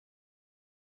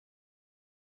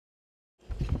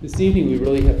This evening we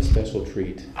really have a special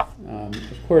treat.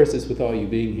 Of course, it's with all you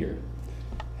being here.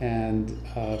 And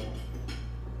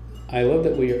I love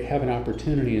that we have an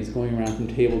opportunity. It's going around from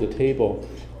table to table.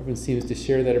 Everyone seems to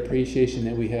share that appreciation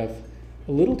that we have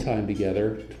a little time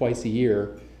together, twice a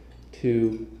year,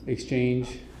 to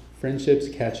exchange friendships,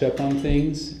 catch up on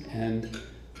things, and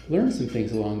learn some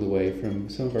things along the way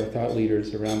from some of our thought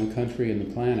leaders around the country and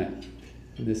the planet.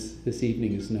 And this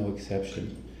evening is no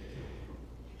exception.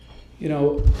 You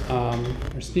know,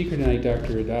 our speaker tonight,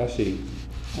 Dr. Adashi,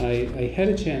 I had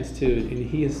a chance to, and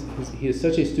he is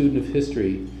such a student of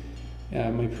history.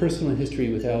 My personal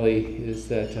history with Eli is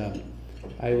that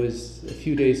I was a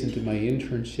few days into my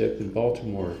internship in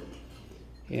Baltimore,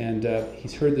 and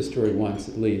he's heard the story once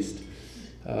at least.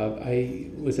 I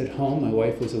was at home, my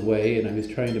wife was away, and I was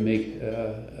trying to make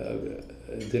a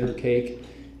dinner cake,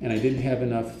 and I didn't have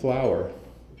enough flour.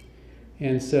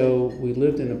 And so we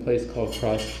lived in a place called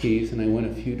Cross Keys, and I went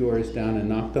a few doors down and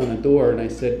knocked on a door, and I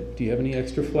said, "Do you have any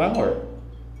extra flour?"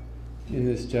 And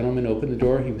this gentleman opened the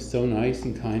door. He was so nice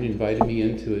and kind, invited me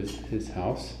into his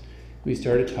house. We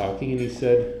started talking, and he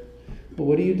said, "Well,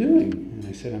 what are you doing?" And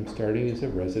I said, "I'm starting as a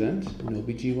resident in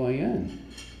OBGYN."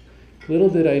 Little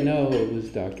did I know it was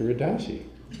Dr. Adashi.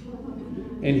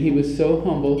 And he was so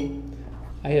humble.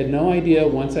 I had no idea,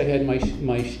 once I had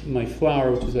my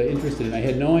flower, which was I interested in, I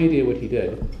had no idea what he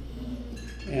did.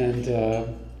 And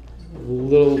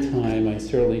little time I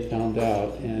certainly found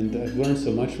out, and I've learned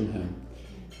so much from him.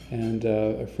 And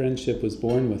a friendship was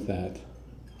born with that.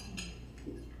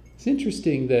 It's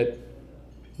interesting that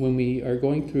when we are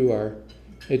going through our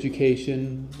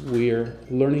education, we are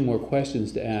learning more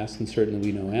questions to ask than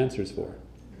certainly we know answers for.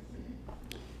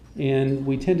 And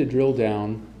we tend to drill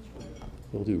down.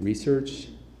 We'll do research,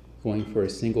 going for a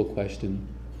single question.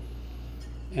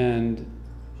 And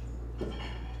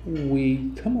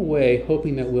we come away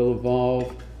hoping that we'll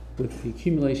evolve with the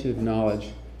accumulation of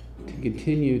knowledge to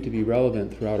continue to be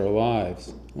relevant throughout our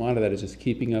lives. A lot of that is just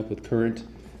keeping up with current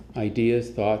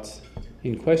ideas, thoughts,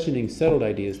 and questioning settled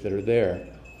ideas that are there.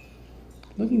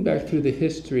 Looking back through the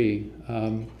history,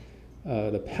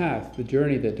 the path, the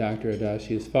journey that Dr.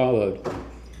 Adashi has followed,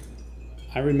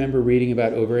 I remember reading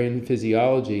about ovarian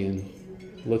physiology and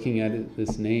looking at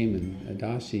this name and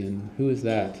Adashi and who is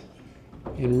that,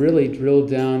 and really drilled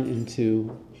down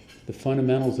into the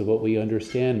fundamentals of what we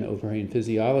understand in ovarian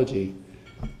physiology.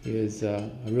 Is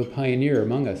a real pioneer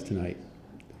among us tonight.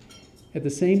 At the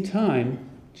same time,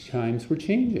 times were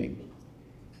changing.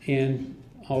 And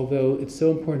although it's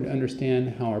so important to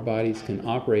understand how our bodies can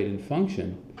operate and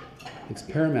function, it's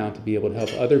paramount to be able to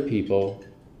help other people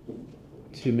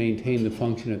to maintain the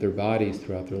function of their bodies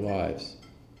throughout their lives.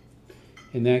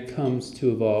 And that comes to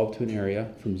evolve to an area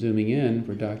from zooming in,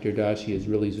 where Dr. Adashi has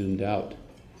really zoomed out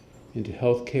into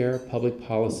healthcare, public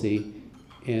policy,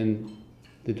 and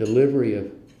the delivery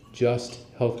of just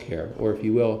healthcare, or if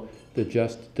you will, the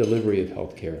just delivery of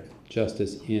healthcare,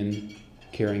 justice in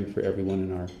caring for everyone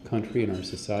in our country and our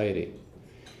society.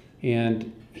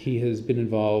 And he has been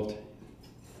involved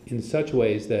in such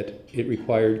ways that it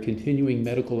required continuing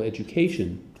medical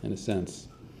education, in a sense.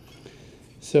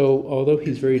 So although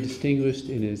he's very distinguished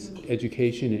in his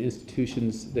education and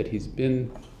institutions that he's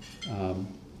been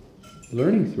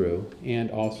learning through and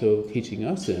also teaching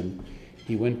us in,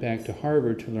 he went back to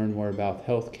Harvard to learn more about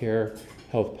healthcare,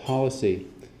 health policy.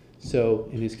 So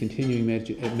in his continuing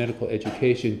medical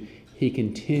education, he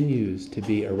continues to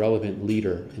be a relevant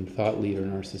leader and thought leader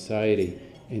in our society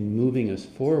in moving us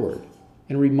forward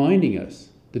and reminding us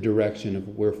the direction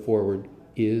of where forward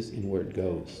is and where it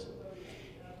goes.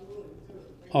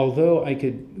 Although I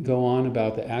could go on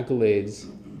about the accolades,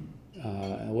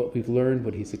 what we've learned,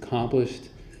 what he's accomplished,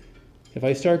 if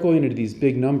I start going into these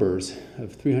big numbers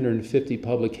of 350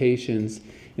 publications,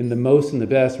 and the most and the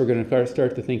best, we're going to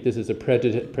start to think this is a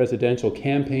presidential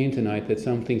campaign tonight, that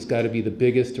something's got to be the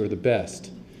biggest or the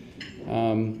best.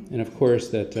 And of course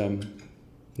that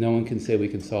no one can say we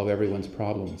can solve everyone's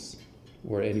problems,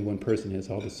 or any one person has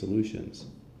all the solutions.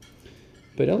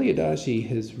 But Eli Adashi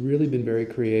has really been very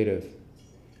creative,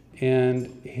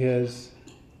 and has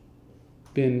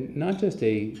been not just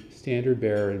a standard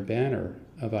bearer and banner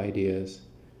of ideas,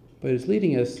 but is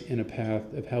leading us in a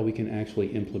path of how we can actually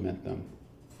implement them.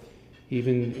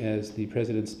 Even as the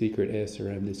President's speaker at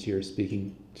ASRM this year,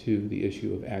 speaking to the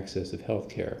issue of access of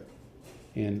healthcare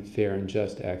and fair and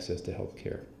just access to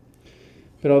healthcare.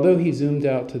 But although he zoomed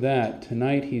out to that,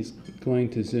 tonight he's going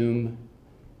to zoom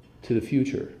to the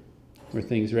future, where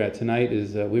things are at. Tonight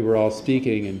is, we were all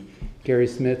speaking, and Gary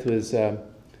Smith was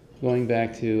going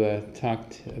back to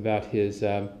talk about his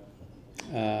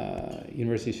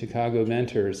University of Chicago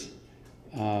mentors,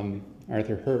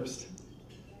 Arthur Herbst.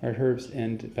 Art Herbst,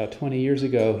 and about 20 years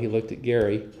ago he looked at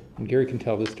Gary, and Gary can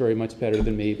tell this story much better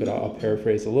than me, but I'll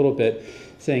paraphrase a little bit,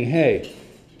 saying, hey,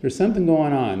 there's something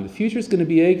going on. The future's going to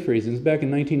be egg freezing. It's back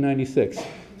in 1996.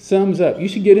 Sums up. You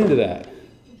should get into that.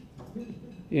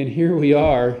 And here we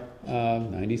are,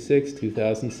 96,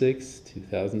 2006,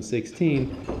 2016,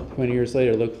 20 years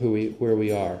later, look where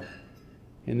we are.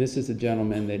 And this is a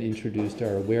gentleman that introduced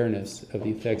our awareness of the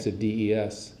effects of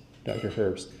DES, Dr.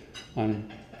 Herbst, on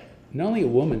not only a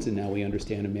woman's, and now we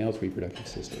understand a male's reproductive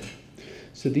system.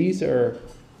 So these are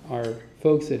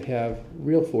folks that have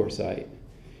real foresight.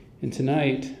 And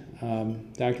tonight,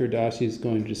 Dr. Adashi is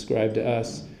going to describe to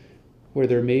us where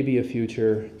there may be a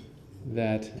future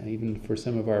that, even for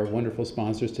some of our wonderful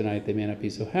sponsors tonight, they may not be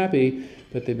so happy,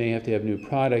 but they may have to have new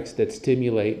products that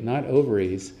stimulate, not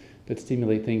ovaries, but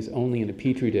stimulate things only in a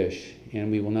petri dish.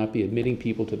 And we will not be admitting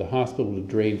people to the hospital to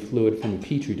drain fluid from a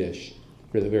petri dish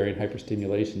for the variant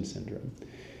hyperstimulation syndrome.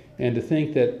 And to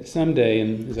think that someday,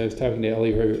 and as I was talking to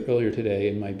Ellie earlier today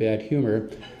in my bad humor,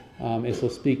 as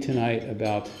we'll speak tonight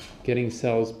about getting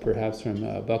cells perhaps from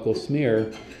a buccal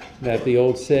smear, that the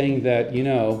old saying that, you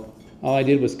know, all I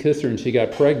did was kiss her and she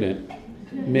got pregnant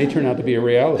may turn out to be a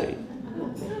reality.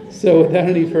 So without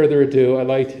any further ado, I'd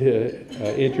like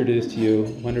to introduce to you,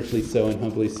 wonderfully so and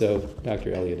humbly so,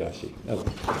 Dr. Eli Adashi.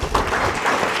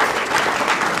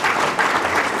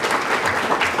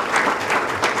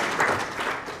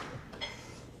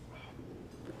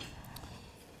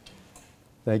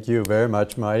 Thank you very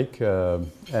much, Mike,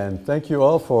 and thank you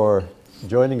all for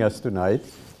joining us tonight.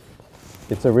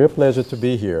 It's a real pleasure to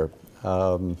be here.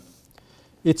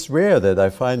 It's rare that I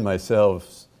find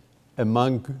myself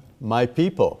among my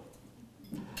people.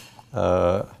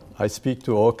 I speak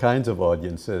to all kinds of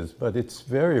audiences, but it's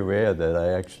very rare that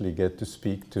I actually get to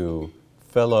speak to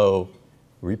fellow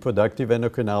reproductive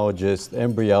endocrinologists,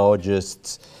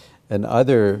 embryologists, and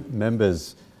other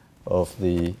members of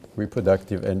the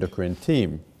reproductive endocrine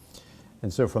team.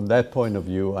 And so from that point of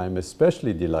view, I'm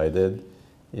especially delighted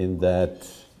in that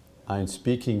I'm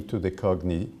speaking to the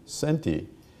cognoscenti,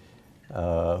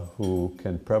 who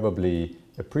can probably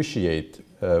appreciate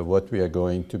what we are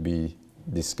going to be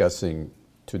discussing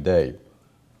today.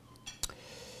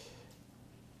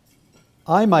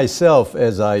 I myself,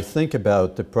 as I think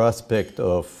about the prospect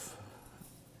of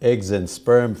eggs and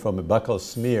sperm from a buccal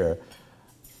smear,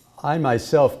 I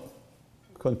myself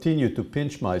continue to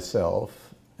pinch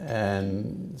myself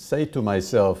and say to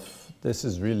myself, this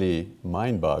is really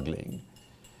mind-boggling.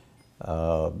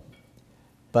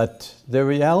 But the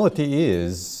reality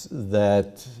is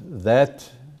that that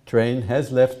train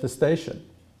has left the station.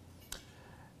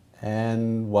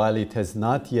 And while it has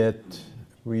not yet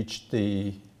reached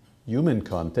the human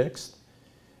context,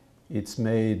 it's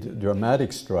made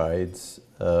dramatic strides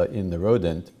in the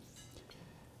rodent.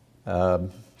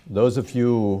 Those of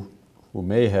you who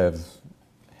may have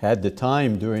had the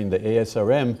time during the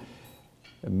ASRM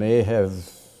may have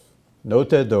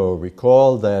noted or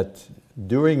recalled that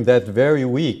during that very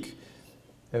week,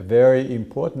 a very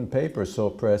important paper saw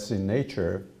press in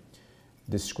Nature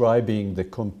describing the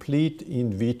complete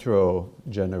in vitro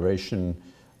generation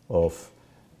of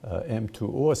M2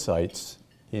 oocytes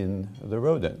in the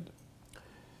rodent.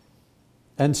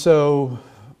 And so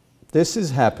this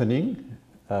is happening.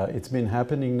 It's been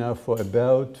happening now for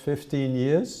about 15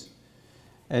 years,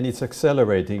 and it's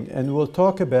accelerating. And we'll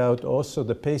talk about also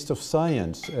the pace of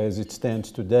science as it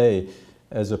stands today,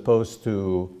 as opposed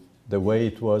to the way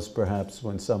it was perhaps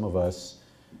when some of us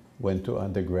went to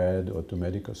undergrad or to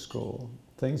medical school.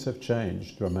 Things have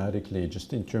changed dramatically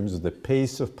just in terms of the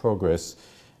pace of progress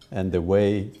and the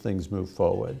way things move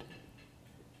forward.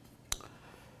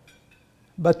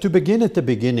 But to begin at the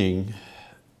beginning,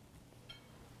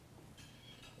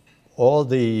 all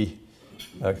the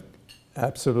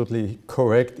absolutely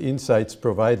correct insights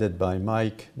provided by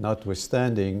Mike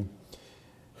notwithstanding,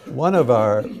 one of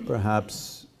our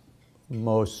perhaps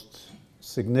most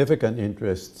significant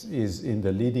interests is in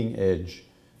the leading edge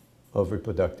of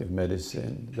reproductive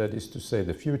medicine. That is to say,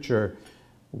 the future,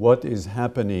 what is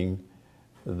happening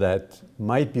that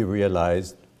might be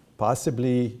realized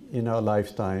possibly in our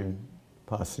lifetime,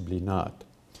 possibly not.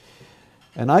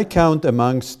 And I count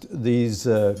amongst these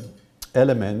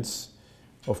elements,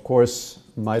 of course,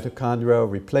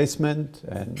 mitochondrial replacement,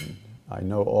 and I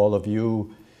know all of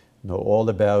you know all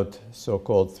about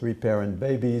so-called three-parent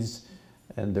babies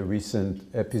and the recent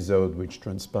episode which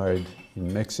transpired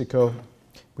in Mexico.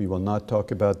 We will not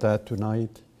talk about that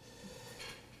tonight.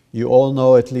 You all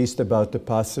know at least about the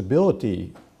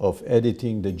possibility of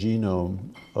editing the genome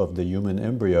of the human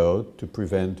embryo to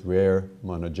prevent rare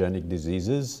monogenic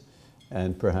diseases,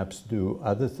 and perhaps do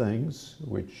other things,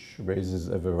 which raises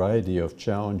a variety of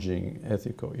challenging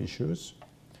ethical issues.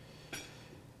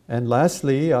 And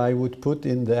lastly, I would put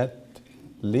in that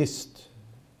list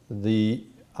the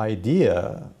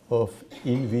idea of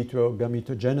in vitro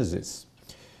gametogenesis,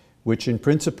 which in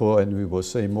principle, and we will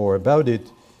say more about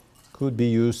it, could be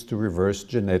used to reverse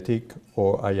genetic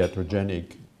or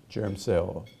iatrogenic germ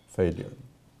cell failure.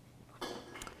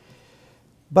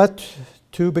 But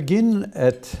to begin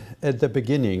at the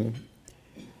beginning,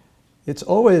 it's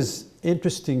always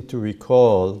interesting to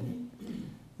recall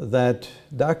that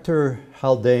Dr.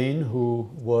 Haldane, who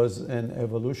was an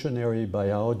evolutionary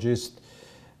biologist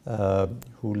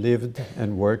who lived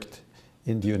and worked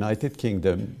in the United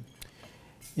Kingdom,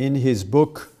 in his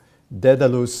book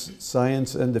Daedalus,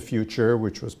 Science and the Future,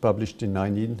 which was published in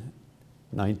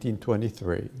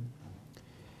 1923,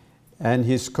 and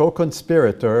his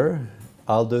co-conspirator,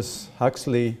 Aldous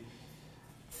Huxley,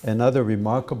 another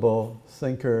remarkable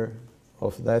thinker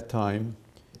of that time,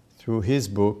 through his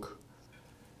book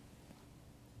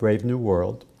Brave New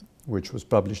World, which was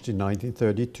published in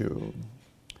 1932,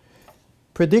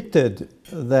 predicted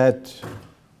that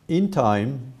in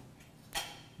time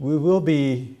we will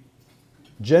be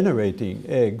generating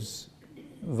eggs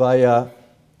via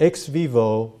ex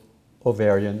vivo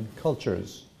ovarian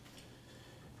cultures.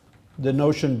 The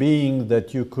notion being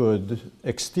that you could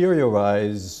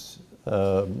exteriorize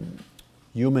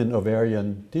human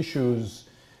ovarian tissues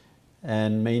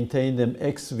and maintain them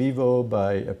ex vivo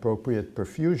by appropriate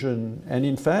perfusion, and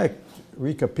in fact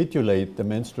recapitulate the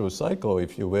menstrual cycle,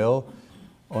 if you will,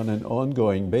 on an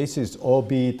ongoing basis,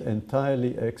 albeit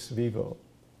entirely ex vivo.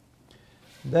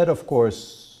 That, of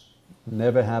course,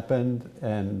 never happened,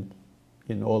 and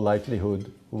in all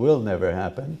likelihood will never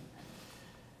happen.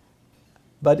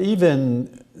 But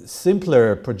even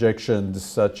simpler projections,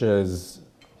 such as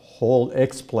whole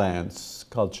explants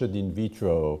cultured in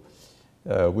vitro,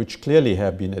 which clearly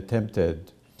have been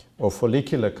attempted, or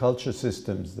follicular culture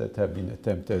systems that have been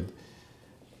attempted,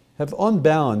 have on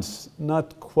balance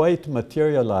not quite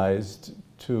materialized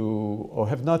to, or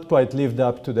have not quite lived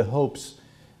up to the hopes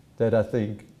that I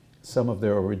think some of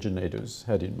their originators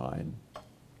had in mind.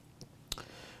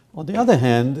 On the other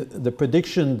hand, the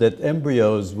prediction that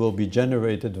embryos will be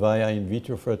generated via in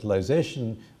vitro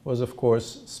fertilization was, of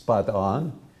course, spot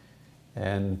on.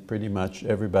 And pretty much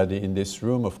everybody in this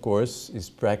room, of course, is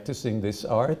practicing this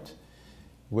art,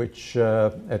 which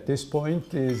at this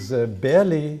point is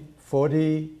barely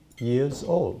 40 years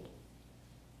old.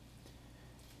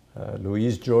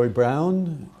 Louise Joy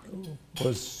Brown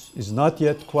is not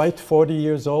yet quite 40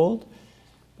 years old,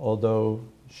 although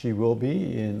she will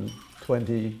be in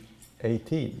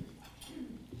 2018.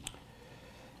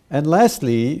 And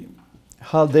lastly,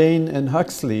 Haldane and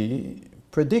Huxley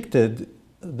predicted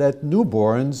that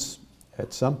newborns,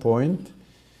 at some point,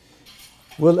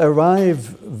 will arrive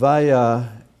via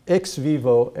ex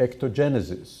vivo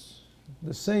ectogenesis,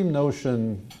 the same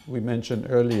notion we mentioned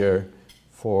earlier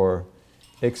for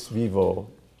ex vivo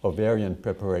ovarian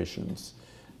preparations.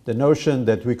 The notion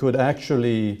that we could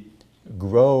actually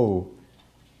grow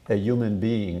a human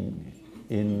being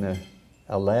in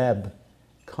a lab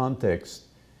context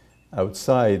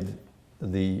outside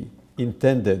the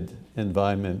intended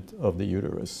environment of the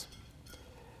uterus.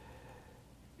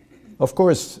 Of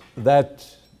course,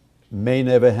 that may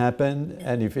never happen,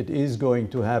 and if it is going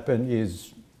to happen,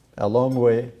 is a long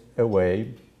way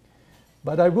away.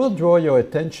 But I will draw your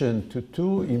attention to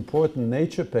two important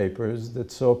Nature papers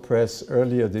that saw press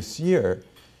earlier this year,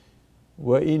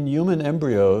 wherein human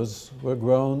embryos were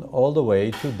grown all the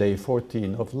way to day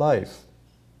 14 of life,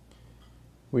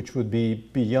 which would be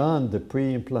beyond the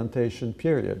pre-implantation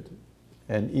period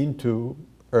and into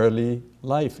early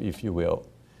life, if you will.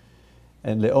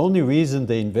 And the only reason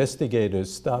the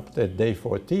investigators stopped at day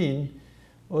 14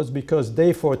 was because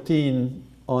day 14,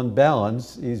 on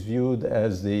balance, is viewed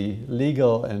as the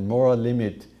legal and moral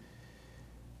limit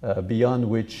beyond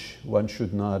which one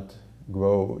should not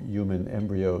grow human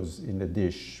embryos in a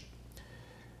dish.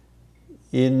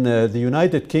 In the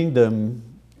United Kingdom,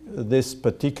 this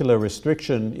particular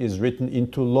restriction is written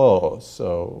into law,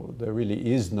 so there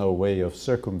really is no way of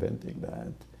circumventing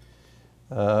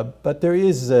that. But there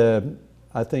is,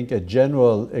 I think, a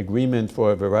general agreement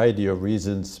for a variety of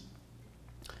reasons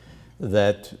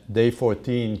that day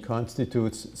 14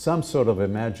 constitutes some sort of a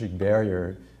magic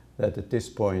barrier that at this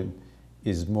point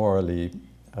is morally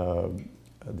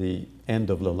the end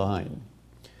of the line.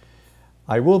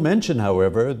 I will mention,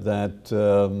 however, that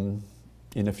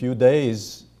in a few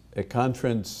days, a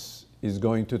conference is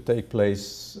going to take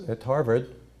place at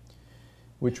Harvard,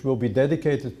 which will be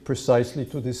dedicated precisely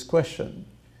to this question.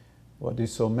 What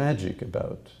is so magic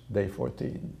about day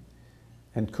 14?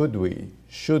 And could we,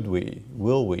 should we,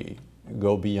 will we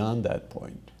go beyond that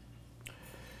point?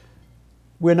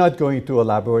 We're not going to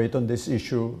elaborate on this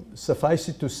issue. Suffice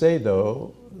it to say,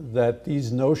 though, that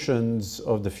these notions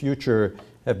of the future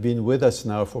have been with us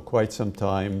now for quite some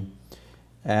time,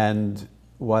 and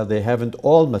while they haven't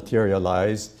all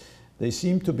materialized, they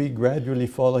seem to be gradually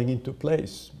falling into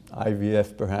place,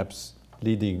 IVF perhaps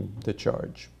leading the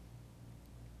charge.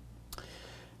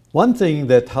 One thing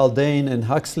that Haldane and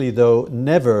Huxley, though,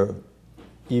 never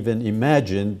even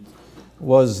imagined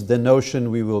was the notion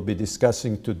we will be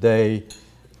discussing today,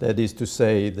 that is to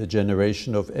say, the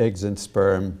generation of eggs and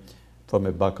sperm from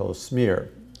a buccal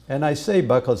smear. And I say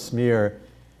buccal smear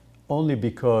only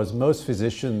because most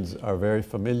physicians are very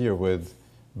familiar with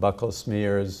buccal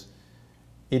smears.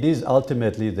 It is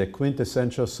ultimately the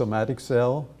quintessential somatic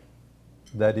cell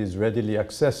that is readily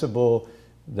accessible,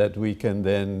 that we can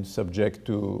then subject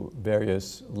to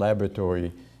various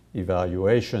laboratory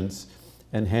evaluations,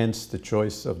 and hence the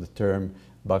choice of the term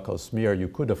buccal smear. You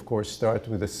could, of course, start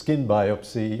with a skin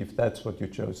biopsy if that's what you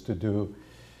chose to do.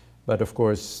 But of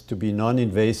course, to be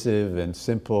non-invasive and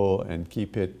simple and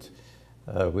keep it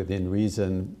within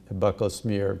reason, a buccal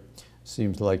smear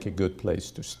seems like a good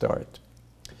place to start.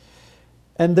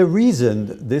 And the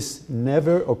reason this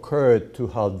never occurred to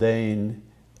Haldane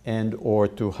and or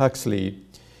to Huxley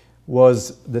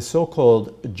was the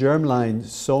so-called germline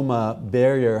soma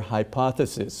barrier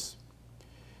hypothesis,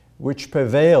 which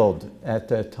prevailed at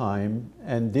that time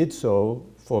and did so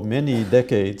for many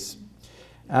decades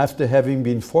after having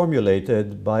been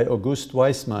formulated by August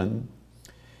Weismann,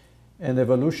 an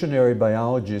evolutionary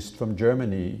biologist from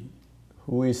Germany,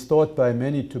 who is thought by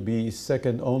many to be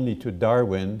second only to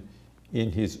Darwin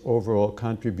in his overall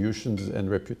contributions and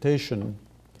reputation,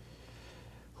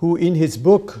 who in his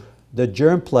book, The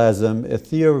Germplasm, A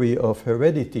Theory of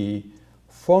Heredity,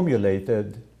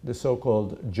 formulated the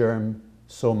so-called germ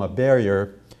soma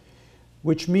barrier,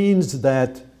 which means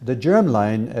that the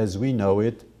germline, as we know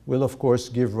it, will of course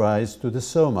give rise to the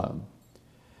soma.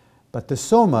 But the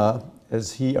soma,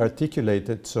 as he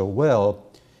articulated so well,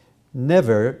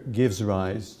 never gives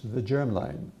rise to the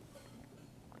germline.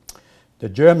 The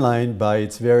germline, by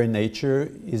its very nature,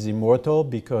 is immortal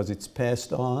because it's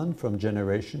passed on from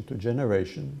generation to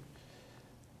generation,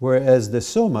 whereas the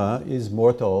soma is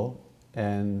mortal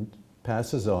and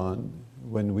passes on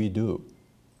when we do.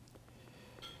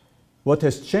 What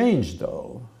has changed,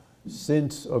 though,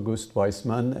 since August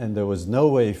Weismann, and there was no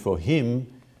way for him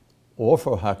or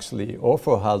for Huxley or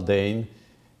for Haldane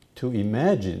to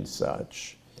imagine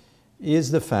such, is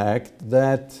the fact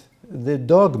that the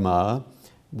dogma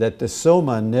that the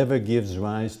soma never gives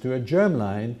rise to a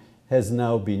germline has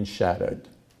now been shattered.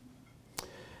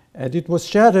 And it was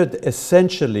shattered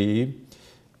essentially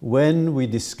when we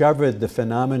discovered the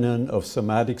phenomenon of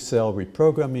somatic cell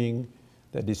reprogramming,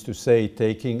 that is to say,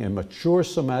 taking a mature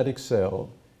somatic cell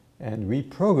and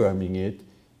reprogramming it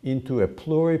into a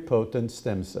pluripotent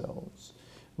stem cells,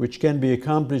 which can be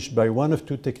accomplished by one of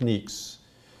two techniques,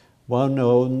 one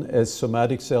known as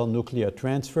somatic cell nuclear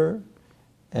transfer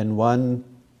and one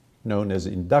known as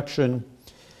induction,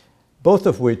 both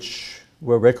of which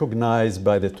were recognized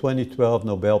by the 2012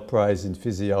 Nobel Prize in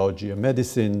Physiology or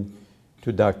Medicine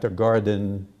to Dr.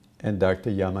 Garden and Dr.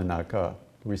 Yamanaka,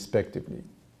 respectively.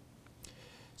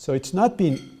 So it's not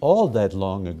been all that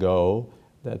long ago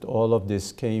that all of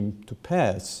this came to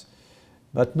pass,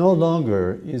 but no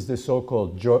longer is the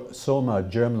so-called soma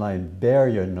germline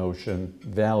barrier notion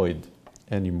valid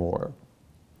anymore.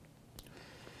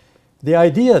 The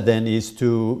idea then is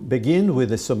to begin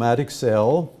with a somatic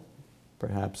cell,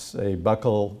 perhaps a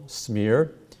buccal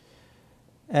smear,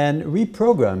 and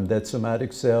reprogram that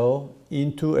somatic cell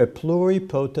into a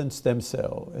pluripotent stem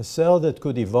cell, a cell that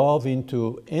could evolve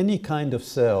into any kind of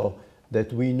cell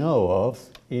that we know of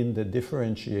in the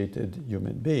differentiated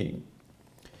human being.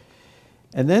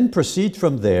 And then proceed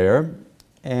from there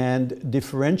and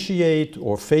differentiate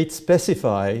or fate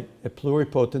specify a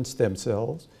pluripotent stem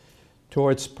cells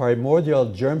towards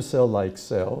primordial germ cell-like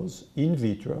cells in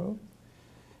vitro,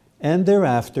 and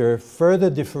thereafter further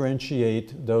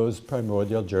differentiate those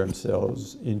primordial germ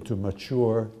cells into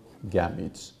mature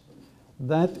gametes.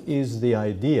 That is the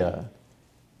idea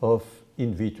of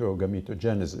in vitro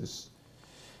gametogenesis.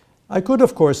 I could,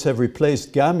 of course, have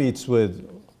replaced gametes with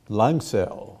lung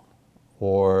cell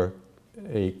or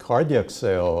a cardiac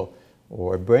cell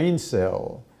or a brain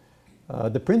cell.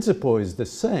 The principle is the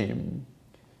same,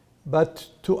 but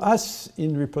to us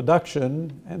in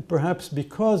reproduction, and perhaps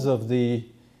because of the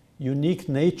unique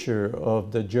nature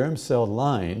of the germ cell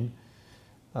line,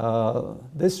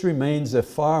 this remains a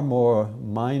far more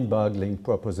mind-boggling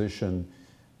proposition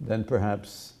than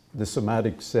perhaps the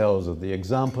somatic cells or the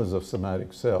examples of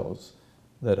somatic cells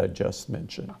that I just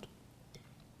mentioned.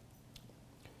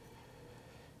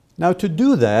 Now, to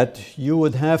do that, you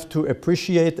would have to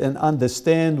appreciate and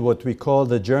understand what we call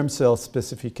the germ cell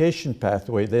specification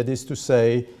pathway, that is to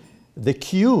say, the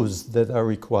cues that are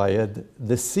required,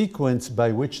 the sequence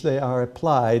by which they are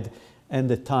applied, and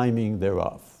the timing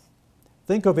thereof.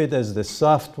 Think of it as the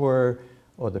software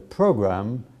or the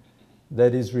program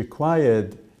that is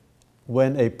required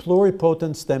when a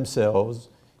pluripotent stem cell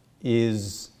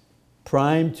is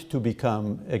primed to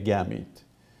become a gamete.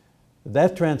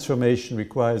 That transformation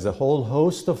requires a whole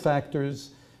host of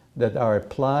factors that are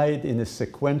applied in a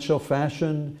sequential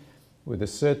fashion with a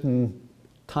certain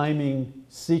timing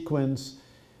sequence.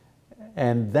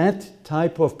 And that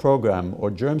type of program or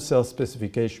germ cell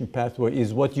specification pathway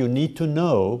is what you need to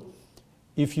know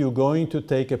if you're going to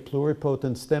take a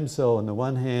pluripotent stem cell on the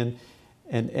one hand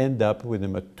and end up with a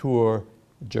mature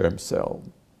germ cell.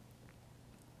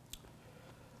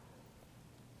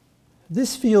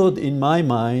 This field, in my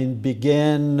mind,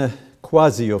 began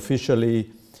quasi-officially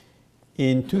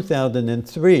in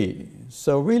 2003,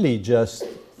 so really just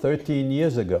 13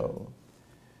 years ago,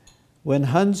 when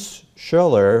Hans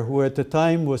Scholler, who at the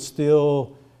time was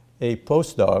still a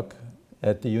postdoc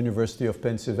at the University of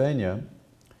Pennsylvania,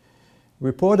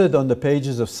 reported on the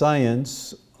pages of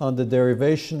Science on the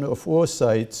derivation of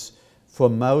oocytes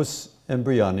from mouse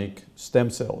embryonic stem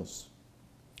cells.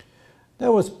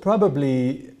 That was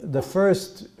probably the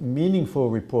first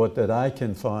meaningful report that I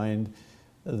can find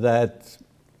that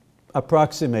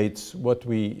approximates what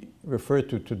we refer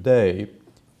to today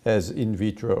as in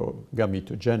vitro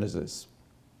gametogenesis.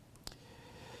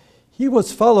 He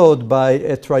was followed by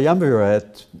a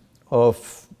triumvirate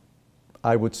of,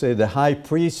 I would say, the high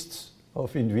priests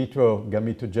of in vitro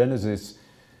gametogenesis,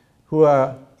 who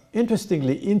are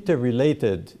interestingly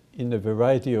interrelated in a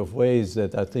variety of ways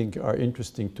that I think are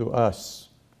interesting to us.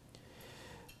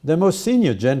 The most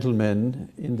senior gentleman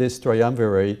in this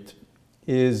triumvirate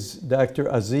is Dr.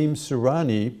 Azim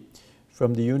Surani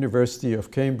from the University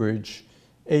of Cambridge,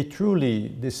 a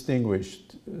truly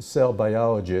distinguished cell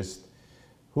biologist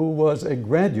who was a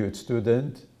graduate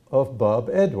student of Bob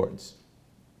Edwards.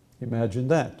 Imagine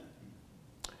that.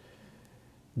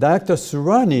 Dr.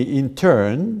 Surani, in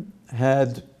turn,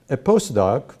 had a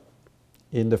postdoc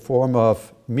in the form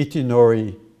of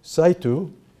Mitinori Saito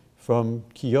from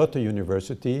Kyoto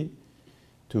University,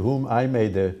 to whom I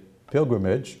made a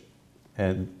pilgrimage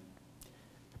and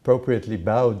appropriately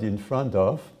bowed in front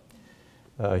of.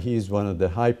 He is one of the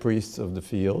high priests of the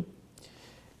field.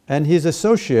 And his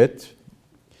associate,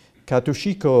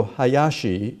 Katsushiko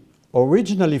Hayashi,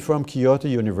 originally from Kyoto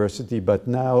University, but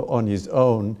now on his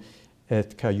own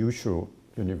at Kyushu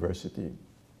University.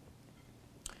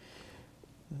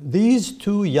 These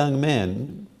two young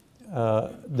men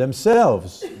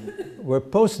themselves were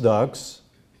postdocs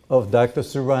of Dr.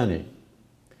 Surani.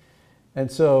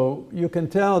 And so you can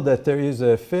tell that there is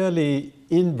a fairly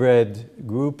inbred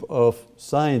group of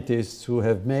scientists who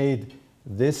have made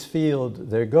this field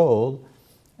their goal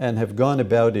and have gone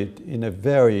about it in a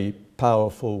very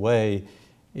powerful way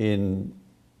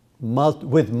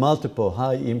with multiple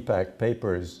high-impact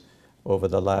papers over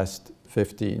the last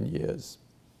 15 years.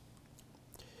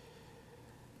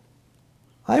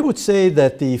 I would say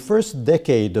that the first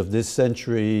decade of this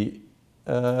century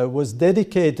was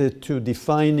dedicated to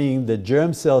defining the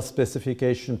germ cell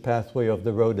specification pathway of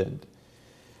the rodent.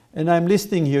 And I'm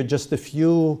listing here just a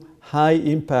few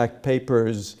high-impact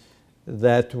papers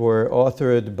that were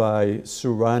authored by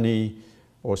Surani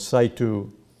or Saito,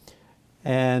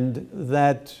 and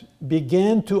that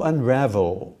began to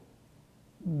unravel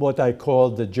what I call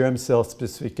the germ cell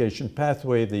specification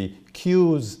pathway, the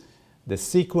cues, the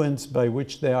sequence by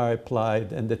which they are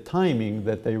applied, and the timing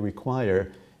that they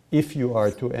require if you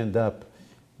are to end up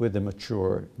with a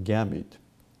mature gamete.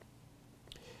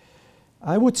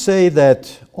 I would say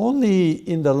that only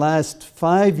in the last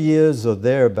 5 years or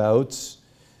thereabouts,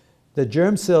 the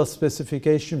germ cell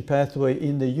specification pathway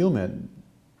in the human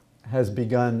has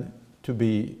begun to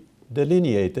be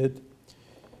delineated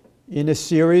in a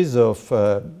series of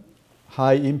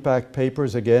high-impact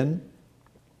papers again,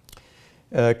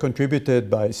 contributed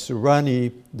by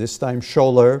Surani, this time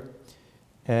Scholler,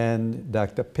 and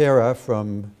Dr. Pera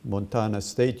from Montana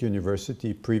State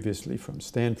University, previously from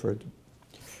Stanford,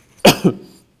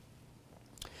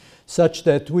 such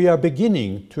that we are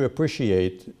beginning to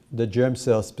appreciate the germ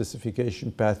cell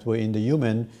specification pathway in the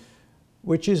human,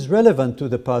 which is relevant to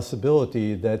the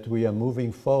possibility that we are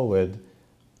moving forward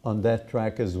on that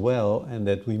track as well, and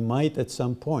that we might at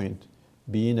some point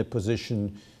be in a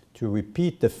position to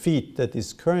repeat the feat that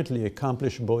is currently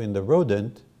accomplishable in the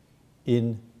rodent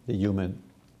in the human.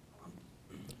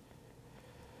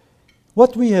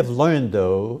 What we have learned,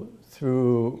 though,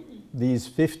 through these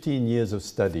 15 years of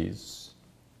studies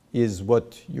is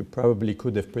what you probably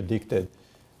could have predicted,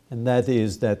 and that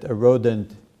is that a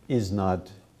rodent is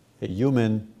not a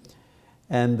human,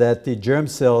 and that the germ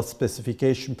cell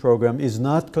specification program is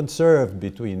not conserved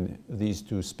between these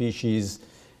two species,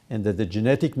 and that the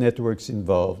genetic networks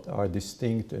involved are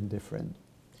distinct and different.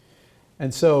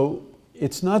 And so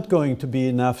it's not going to be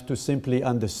enough to simply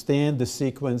understand the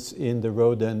sequence in the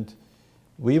rodent.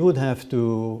 We would have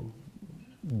to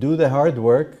do the hard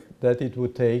work that it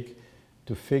would take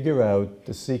to figure out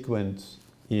the sequence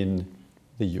in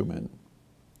the human.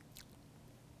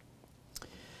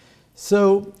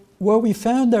 So where we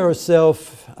found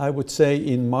ourselves, I would say,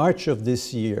 in March of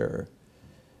this year,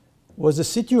 was a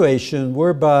situation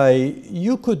whereby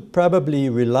you could probably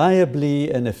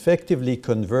reliably and effectively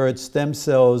convert stem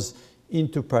cells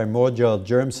into primordial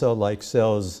germ cell-like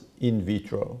cells in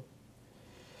vitro.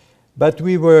 But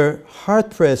we were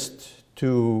hard-pressed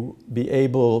to be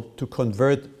able to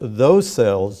convert those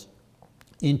cells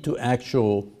into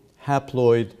actual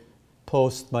haploid,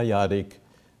 post-meiotic,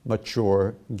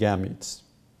 mature gametes.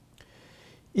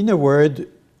 In a word,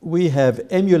 we have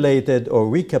emulated or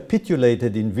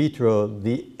recapitulated in vitro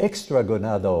the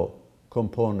extragonadal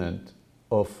component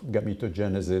of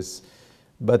gametogenesis,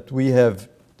 but we have,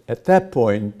 at that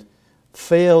point,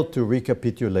 failed to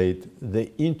recapitulate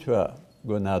the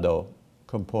intragonadal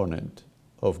component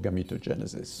of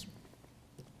gametogenesis.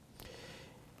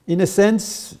 In a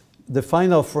sense, the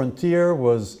final frontier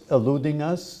was eluding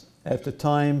us at the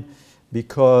time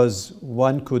because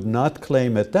one could not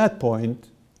claim at that point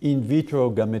in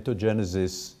vitro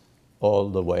gametogenesis all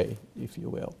the way, if you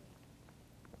will.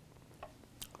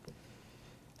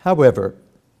 However,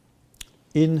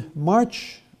 in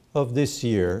March of this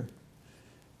year,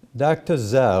 Dr.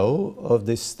 Zhao of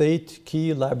the State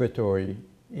Key Laboratory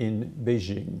in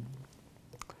Beijing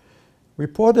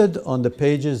reported on the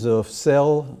pages of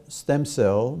Cell Stem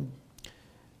Cell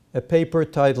a paper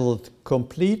titled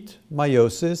Complete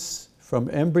Meiosis from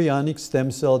Embryonic Stem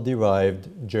Cell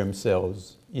Derived Germ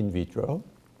Cells in Vitro,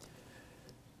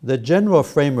 the general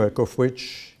framework of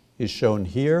which is shown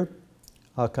here.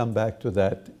 I'll come back to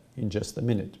that in just a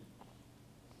minute.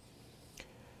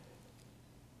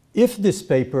 If this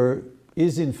paper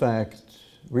is in fact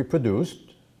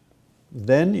reproduced,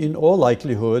 then in all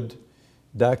likelihood,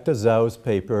 Dr. Zhao's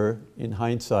paper, in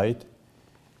hindsight,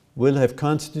 will have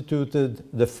constituted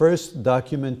the first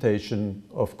documentation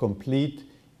of complete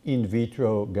in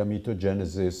vitro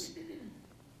gametogenesis,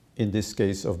 in this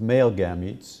case of male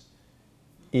gametes,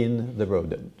 in the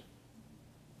rodent.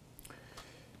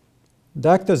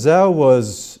 Dr. Zhao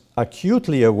was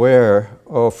acutely aware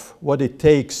of what it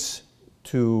takes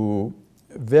to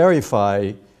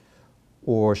verify,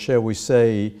 or shall we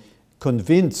say,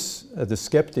 convince the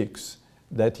skeptics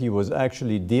that he was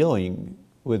actually dealing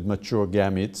with mature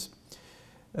gametes.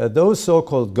 Those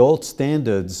so-called gold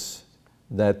standards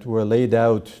that were laid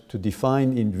out to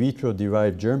define in vitro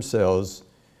derived germ cells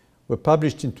were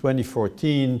published in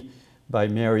 2014 by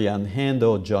Marianne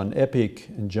Handel, John Epic,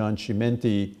 and John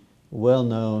Chimenti,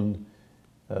 well-known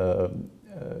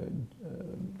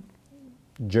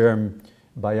germ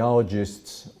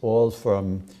biologists, all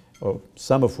from, or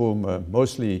some of whom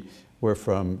mostly were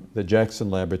from the Jackson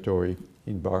Laboratory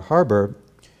in Bar Harbor,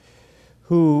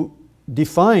 who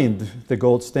defined the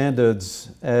gold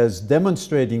standards as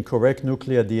demonstrating correct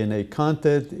nuclear DNA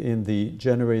content in the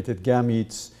generated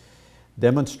gametes,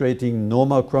 demonstrating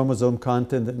normal chromosome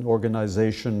content and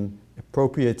organization,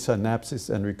 appropriate synapsis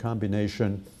and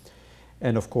recombination,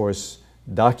 and of course,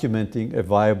 documenting a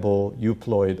viable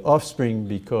euploid offspring,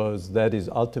 because that is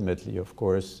ultimately, of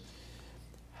course,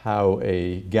 how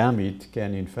a gamete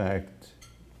can in fact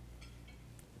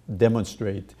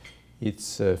demonstrate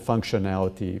its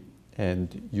functionality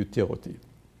and utility.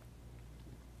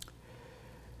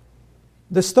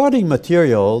 The starting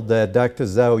material that Dr.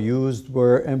 Zhao used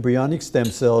were embryonic stem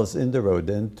cells in the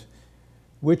rodent,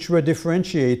 which were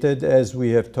differentiated, as we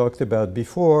have talked about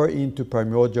before, into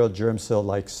primordial germ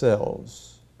cell-like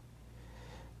cells.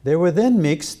 They were then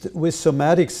mixed with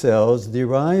somatic cells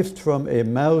derived from a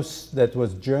mouse that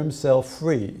was germ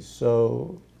cell-free,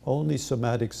 so only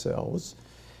somatic cells,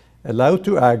 allowed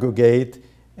to aggregate,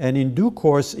 and in due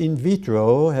course in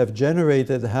vitro have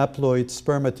generated haploid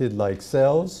spermatid-like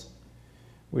cells,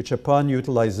 which upon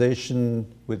utilization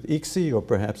with ICSI, or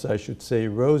perhaps I should say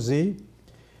ROSI,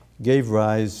 gave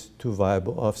rise to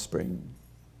viable offspring.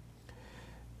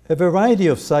 A variety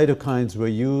of cytokines were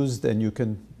used, and you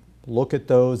can look at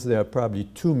those. There are probably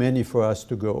too many for us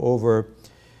to go over.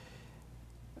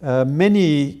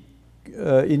 Many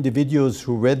individuals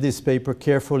who read this paper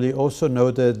carefully also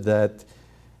noted that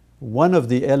one of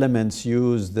the elements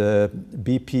used, the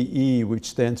BPE, which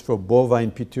stands for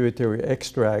bovine pituitary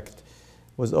extract,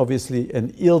 was obviously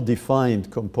an ill-defined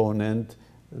component,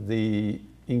 the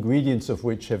ingredients of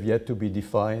which have yet to be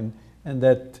defined, and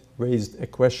that raised a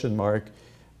question mark,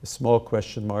 a small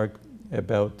question mark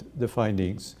about the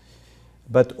findings.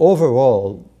 But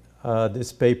overall,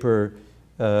 this paper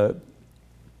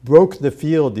broke the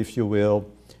field, if you will,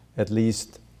 at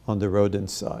least on the rodent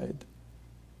side.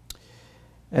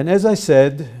 And as I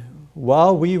said,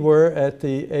 while we were at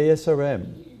the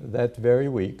ASRM that very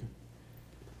week,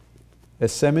 a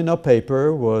seminal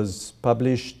paper was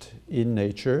published in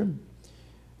Nature,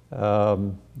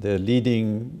 the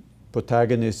leading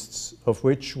protagonists of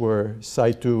which were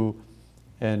Saito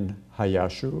and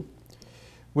Hayashu,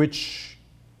 which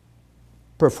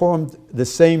performed the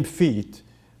same feat,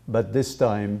 but this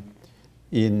time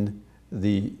in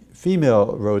the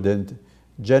female rodent,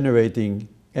 generating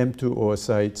M2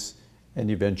 oocytes and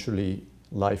eventually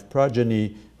live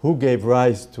progeny, who gave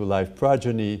rise to live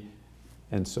progeny,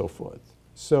 and so forth.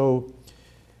 So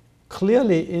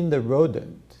clearly in the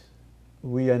rodent,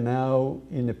 we are now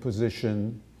in a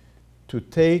position to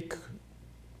take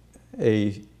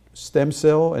a stem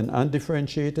cell, an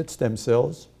undifferentiated stem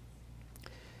cells,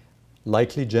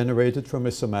 likely generated from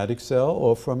a somatic cell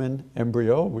or from an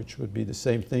embryo, which would be the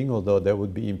same thing, although that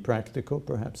would be impractical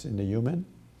perhaps in the human,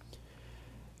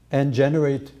 and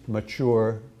generate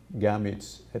mature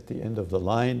gametes at the end of the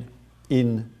line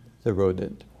in the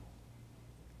rodent.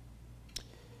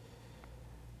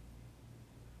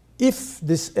 If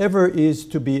this ever is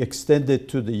to be extended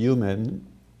to the human,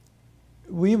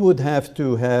 we would have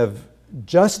to have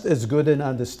just as good an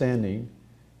understanding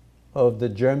of the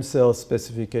germ cell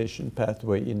specification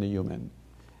pathway in the human.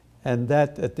 And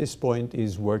that, at this point,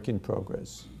 is work in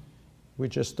progress. We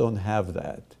just don't have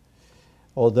that.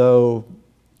 Although,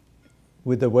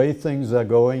 with the way things are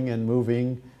going and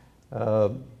moving,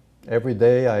 every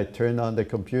day I turn on the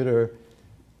computer,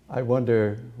 I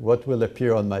wonder what will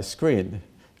appear on my screen.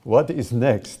 What is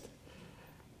next?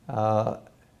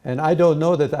 And I don't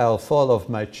know that I'll fall off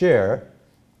my chair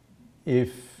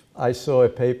if I saw a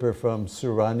paper from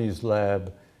Surani's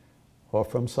lab or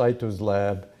from Saito's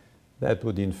lab that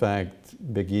would in fact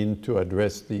begin to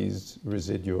address these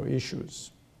residual issues.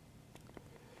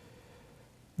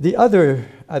 The other,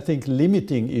 I think,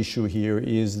 limiting issue here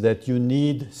is that you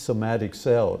need somatic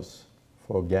cells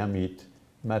for gamete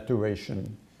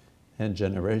maturation and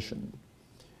generation.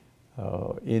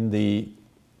 In the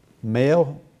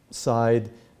male side,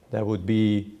 that would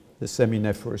be the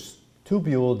seminiferous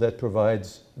tubule that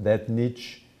provides that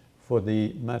niche for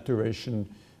the maturation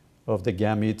of the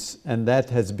gametes, and that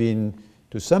has been,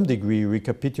 to some degree,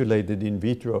 recapitulated in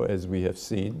vitro, as we have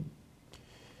seen.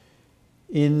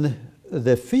 In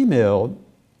the female,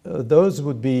 those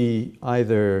would be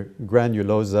either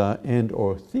granulosa and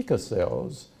or theca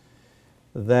cells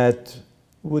that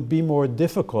would be more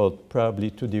difficult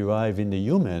probably to derive in the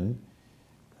human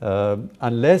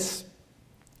unless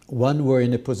one were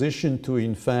in a position to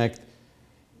in fact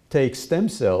take stem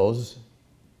cells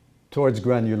towards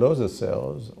granulosa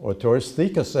cells or towards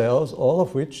theca cells, all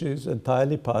of which is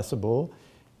entirely possible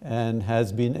and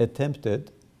has been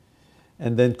attempted,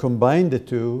 and then combine the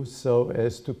two so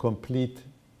as to complete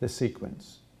the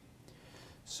sequence.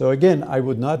 So again, I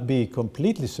would not be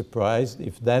completely surprised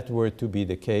if that were to be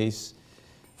the case.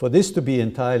 For this to be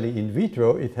entirely in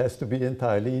vitro, it has to be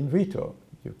entirely in vitro.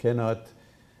 You cannot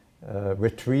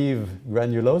retrieve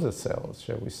granulosa cells,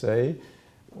 shall we say,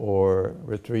 or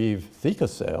retrieve theca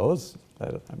cells,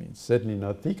 I mean, certainly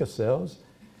not theca cells,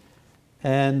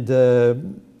 and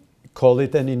call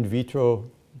it an in vitro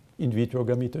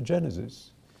gametogenesis.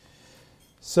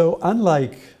 So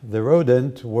unlike the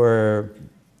rodent, where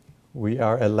we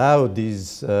are allowed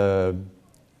these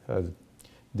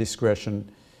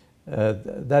discretion,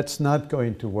 that's not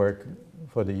going to work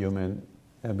for the human,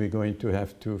 and we're going to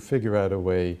have to figure out a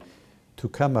way to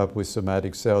come up with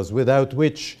somatic cells, without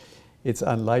which it's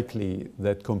unlikely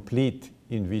that complete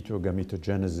in vitro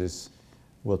gametogenesis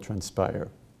will transpire.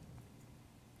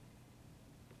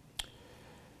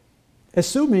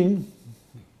 Assuming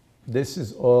this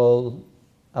is all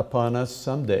upon us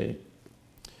someday,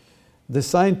 the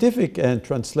scientific and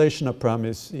translational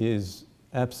promise is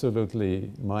absolutely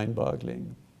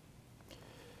mind-boggling.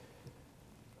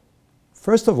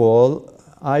 First of all,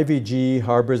 IVG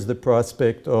harbors the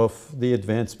prospect of the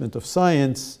advancement of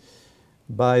science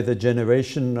by the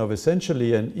generation of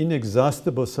essentially an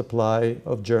inexhaustible supply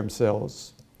of germ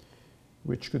cells,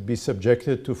 which could be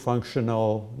subjected to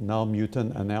functional null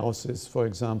mutant analysis, for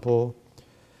example,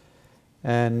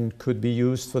 and could be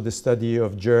used for the study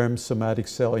of germ somatic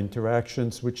cell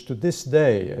interactions, which to this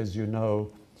day, as you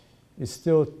know, is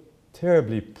still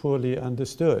terribly poorly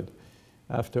understood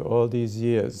after all these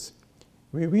years.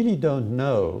 We really don't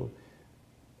know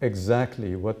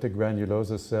exactly what the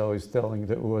granulosa cell is telling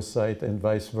the oocyte and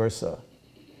vice versa,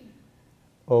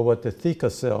 or what the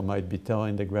theca cell might be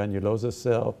telling the granulosa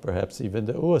cell, perhaps even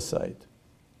the oocyte,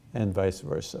 and vice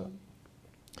versa.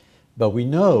 But we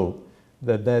know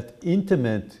that that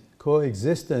intimate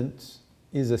coexistence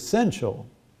is essential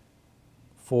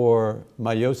for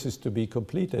meiosis to be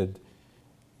completed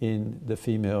in the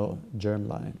female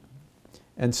germline.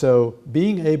 And so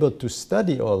being able to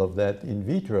study all of that in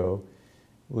vitro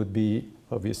would be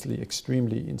obviously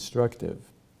extremely instructive.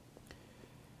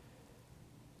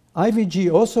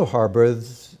 IVG also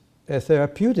harbors a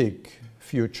therapeutic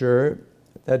future,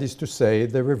 that is to say,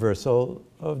 the reversal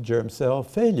of germ cell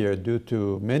failure due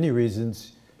to many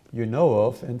reasons you know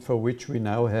of and for which we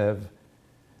now have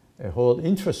a whole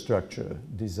infrastructure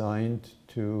designed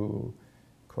to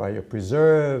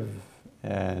cryopreserve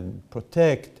and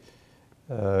protect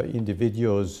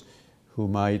individuals who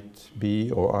might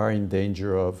be or are in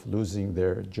danger of losing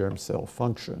their germ cell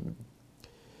function.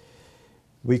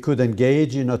 We could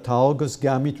engage in autologous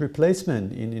gamete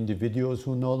replacement in individuals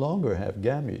who no longer have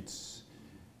gametes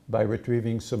by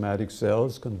retrieving somatic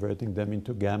cells, converting them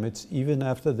into gametes, even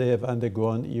after they have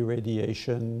undergone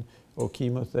irradiation or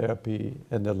chemotherapy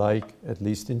and the like, at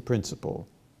least in principle.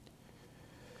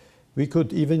 We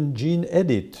could even gene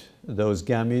edit those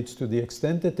gametes to the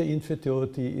extent that the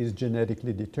infertility is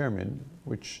genetically determined,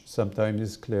 which sometimes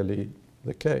is clearly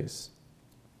the case.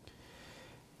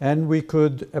 And we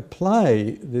could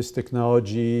apply this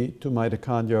technology to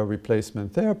mitochondrial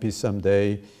replacement therapy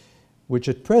someday, which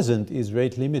at present is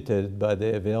rate limited by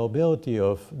the availability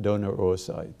of donor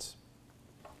oocytes.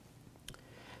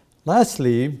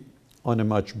 Lastly, on a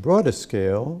much broader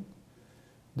scale,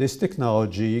 this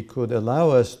technology could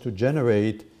allow us to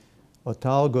generate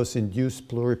autologous-induced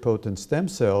pluripotent stem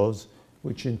cells,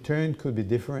 which in turn could be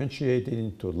differentiated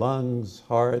into lungs,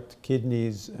 heart,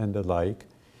 kidneys, and the like.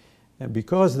 And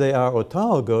because they are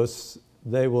autologous,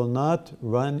 they will not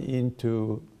run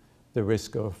into the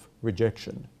risk of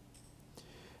rejection.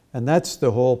 And that's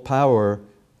the whole power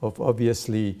of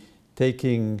obviously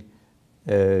taking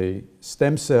a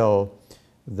stem cell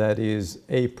that is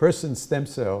a person's stem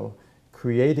cell,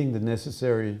 creating the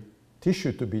necessary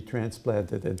tissue to be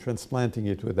transplanted and transplanting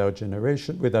it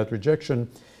without rejection,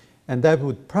 and that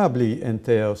would probably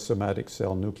entail somatic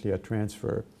cell nuclear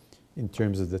transfer in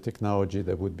terms of the technology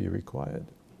that would be required.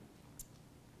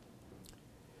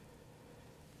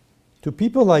 To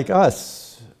people like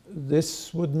us,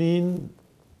 this would mean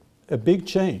a big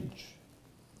change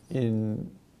in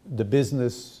the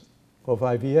business of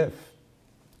IVF.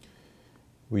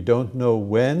 We don't know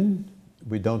when,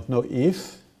 we don't know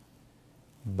if,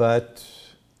 but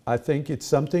I think it's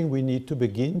something we need to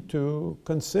begin to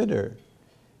consider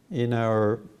in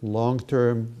our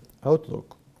long-term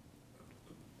outlook.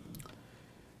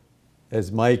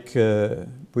 As Mike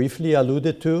briefly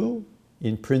alluded to,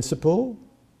 in principle,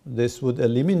 this would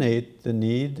eliminate the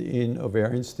need in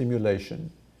ovarian stimulation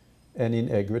and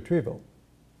in egg retrieval.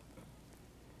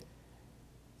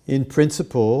 In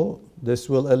principle, this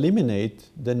will eliminate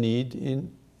the need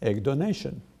in egg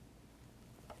donation.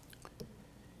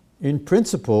 In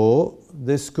principle,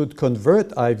 this could convert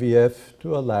IVF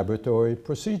to a laboratory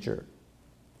procedure,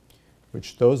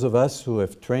 which those of us who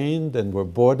have trained and were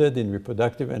boarded in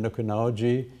reproductive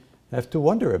endocrinology have to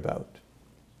wonder about.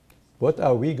 What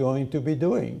are we going to be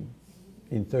doing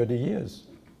in 30 years?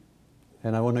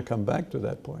 And I want to come back to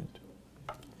that point.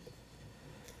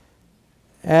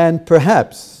 And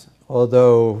perhaps,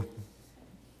 although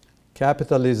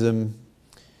capitalism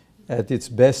at its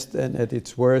best and at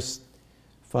its worst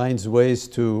finds ways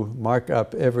to mark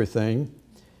up everything,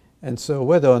 and so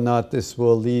whether or not this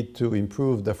will lead to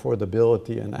improved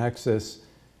affordability and access,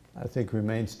 I think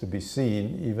remains to be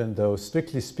seen, even though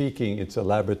strictly speaking it's a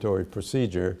laboratory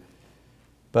procedure,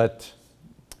 but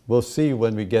we'll see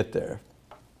when we get there.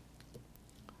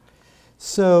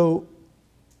 So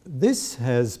this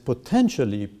has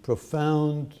potentially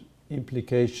profound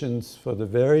implications for the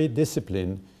very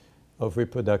discipline of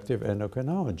reproductive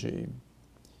endocrinology,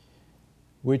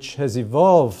 which has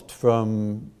evolved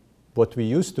from what we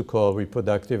used to call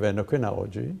reproductive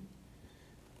endocrinology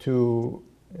to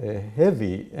a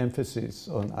heavy emphasis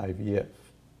on IVF.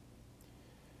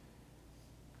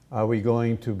 Are we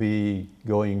going to be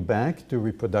going back to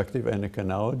reproductive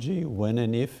endocrinology when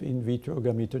and if in vitro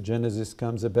gametogenesis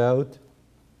comes about?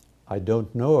 I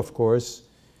don't know, of course,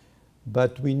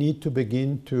 but we need to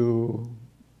begin to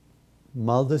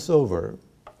mull this over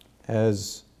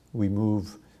as we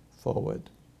move forward.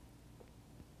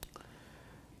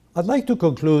 I'd like to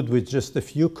conclude with just a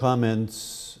few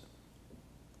comments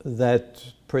that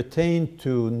pertain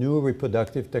to new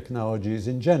reproductive technologies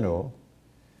in general.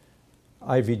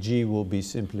 IVG will be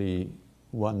simply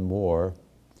one more.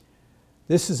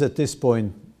 This is at this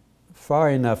point far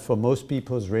enough for most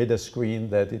people's radar screen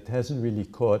that it hasn't really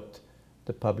caught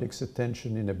the public's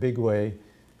attention in a big way,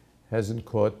 hasn't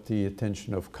caught the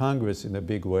attention of Congress in a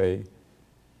big way.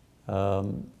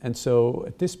 And so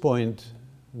at this point,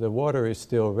 the water is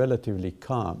still relatively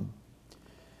calm.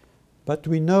 But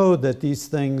we know that these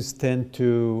things tend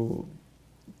to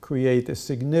create a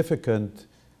significant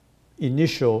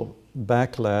initial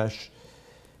backlash.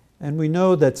 And we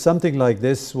know that something like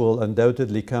this will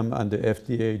undoubtedly come under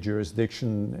FDA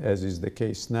jurisdiction, as is the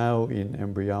case now in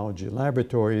embryology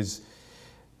laboratories.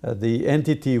 The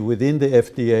entity within the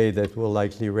FDA that will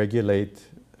likely regulate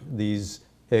these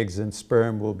eggs and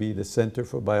sperm will be the Center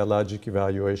for Biologic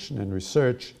Evaluation and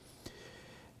Research.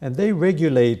 And they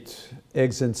regulate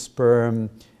eggs and sperm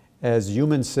as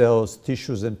human cells,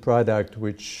 tissues, and product,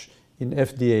 which in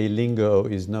FDA lingo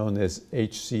is known as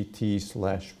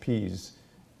HCT/Ps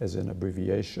as an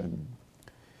abbreviation.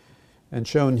 And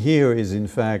shown here is, in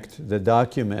fact, the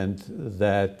document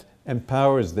that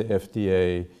empowers the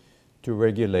FDA to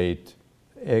regulate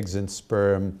eggs and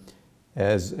sperm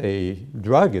as a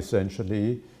drug,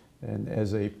 essentially, and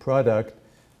as a product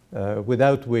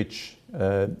without which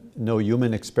no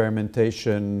human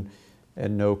experimentation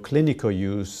and no clinical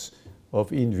use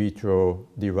of in vitro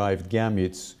derived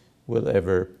gametes will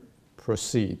ever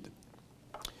proceed.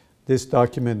 This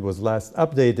document was last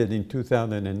updated in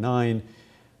 2009.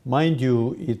 Mind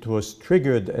you, it was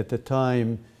triggered at the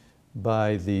time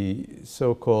by the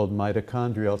so-called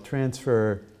mitochondrial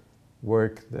transfer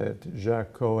work that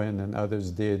Jacques Cohen and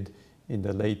others did in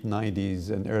the late 90s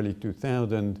and early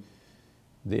 2000.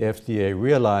 The FDA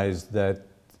realized that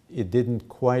it didn't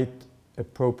quite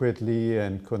appropriately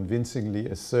and convincingly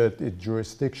assert its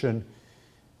jurisdiction,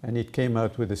 and it came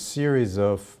out with a series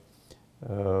of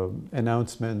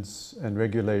announcements and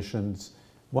regulations,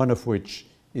 one of which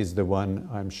is the one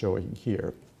I'm showing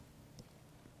here.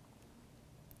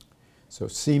 So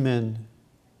semen,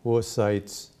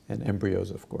 oocytes, and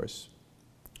embryos, of course.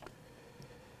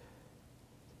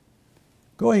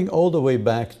 Going all the way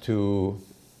back to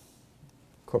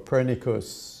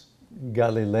Copernicus,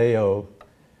 Galileo,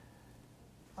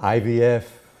 IVF,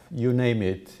 you name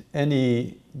it,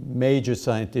 any major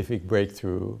scientific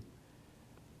breakthrough,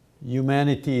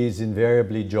 humanity is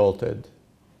invariably jolted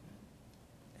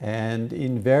and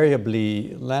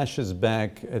invariably lashes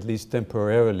back, at least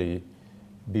temporarily,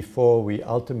 before we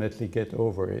ultimately get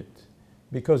over it,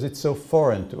 because it's so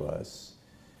foreign to us,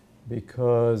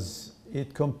 because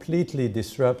it completely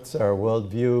disrupts our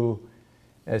worldview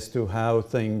as to how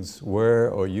things were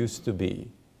or used to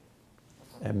be.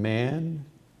 A man,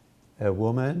 a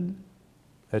woman,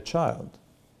 a child.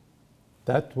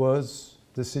 That was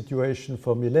the situation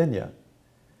for millennia.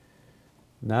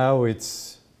 Now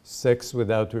it's sex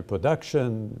without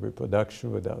reproduction,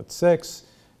 reproduction without sex,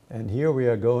 and here we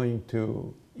are going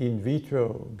to in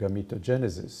vitro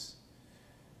gametogenesis.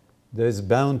 There's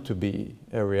bound to be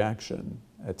a reaction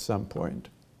at some point.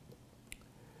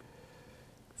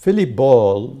 Philip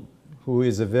Ball, who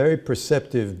is a very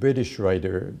perceptive British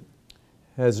writer,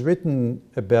 has written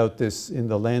about this in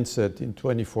The Lancet in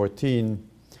 2014,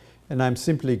 and I'm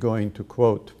simply going to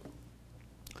quote,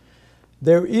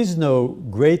 "There is no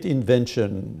great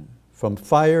invention from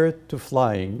fire to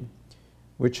flying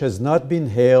which has not been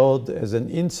hailed as an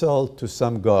insult to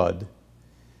some god.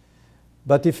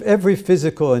 But if every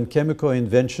physical and chemical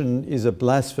invention is a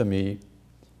blasphemy,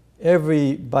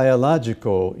 every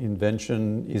biological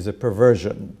invention is a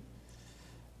perversion.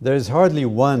 There is hardly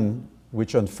one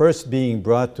which, on first being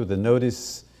brought to the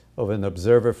notice of an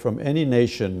observer from any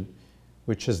nation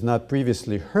which has not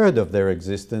previously heard of their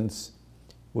existence,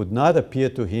 would not appear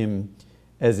to him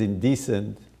as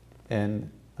indecent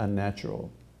and unnatural."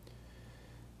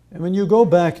 And when you go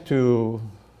back to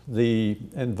the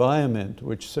environment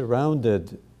which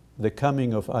surrounded the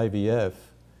coming of IVF,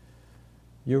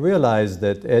 you realize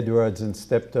that Edwards and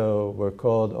Steptoe were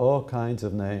called all kinds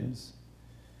of names.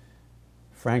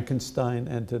 Frankenstein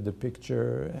entered the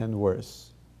picture and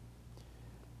worse.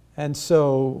 And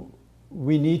so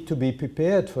we need to be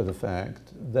prepared for the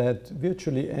fact that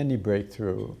virtually any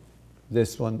breakthrough,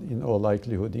 this one in all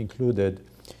likelihood included,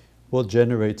 will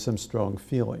generate some strong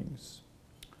feelings.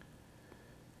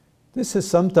 This has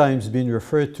sometimes been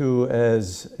referred to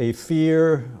as a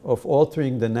fear of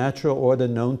altering the natural order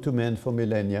known to men for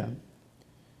millennia,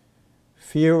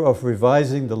 fear of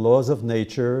revising the laws of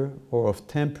nature or of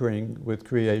tampering with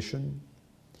creation,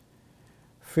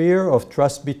 fear of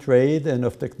trust betrayed and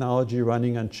of technology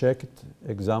running unchecked,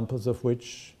 examples of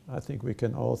which I think we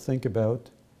can all think about,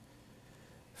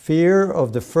 fear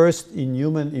of the first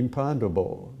inhuman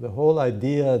imponderable, the whole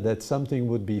idea that something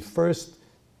would be first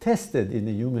tested in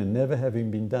a human, never having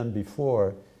been done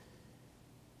before,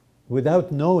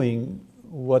 without knowing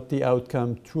what the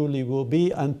outcome truly will be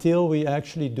until we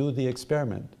actually do the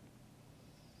experiment.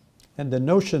 And the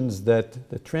notions that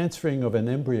the transferring of an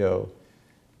embryo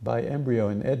by embryo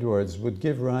in Edwards would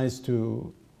give rise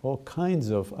to all kinds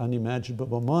of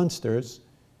unimaginable monsters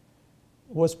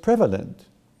was prevalent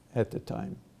at the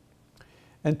time.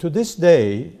 And to this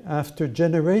day, after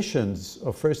generations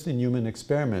of first-in-human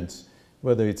experiments,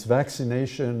 whether it's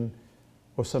vaccination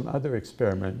or some other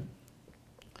experiment,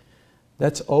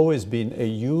 that's always been a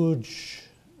huge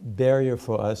barrier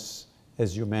for us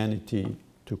as humanity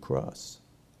to cross.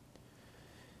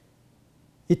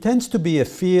 It tends to be a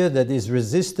fear that is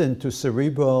resistant to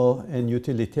cerebral and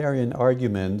utilitarian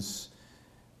arguments,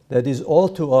 that is all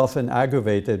too often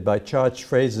aggravated by charged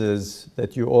phrases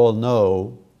that you all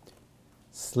know: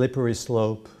 slippery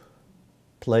slope,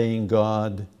 playing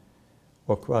God,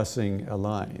 or crossing a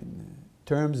line.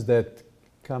 Terms that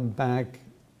come back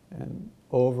and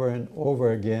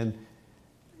over again,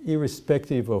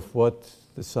 irrespective of what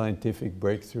the scientific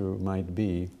breakthrough might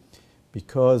be,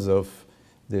 because of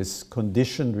this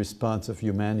conditioned response of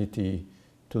humanity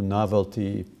to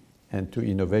novelty and to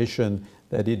innovation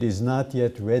that it is not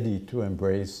yet ready to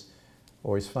embrace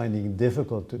or is finding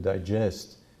difficult to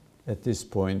digest at this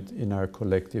point in our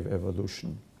collective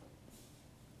evolution.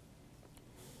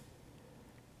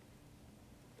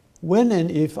 When and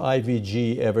if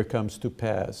IVG ever comes to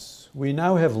pass, we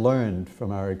now have learned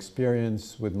from our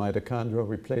experience with mitochondrial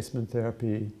replacement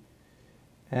therapy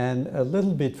and a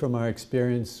little bit from our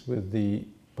experience with the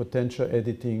potential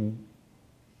editing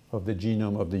of the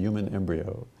genome of the human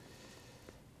embryo,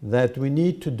 that we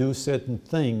need to do certain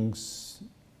things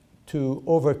to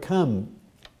overcome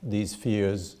these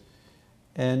fears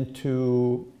and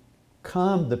to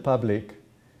calm the public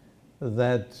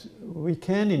that we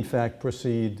can in fact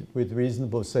proceed with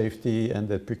reasonable safety and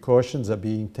that precautions are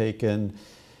being taken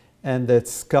and that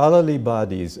scholarly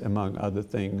bodies, among other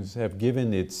things, have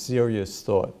given it serious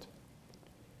thought.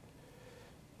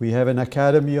 We have an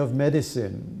Academy of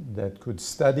Medicine that could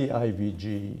study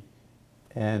IVG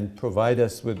and provide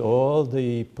us with all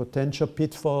the potential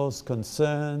pitfalls,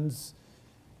 concerns,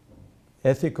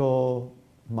 ethical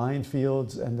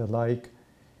minefields and the like.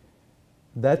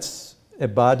 That's a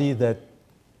body that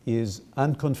is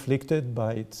unconflicted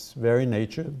by its very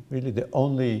nature, really the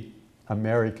only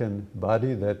American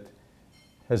body that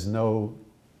has no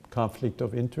conflict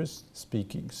of interest,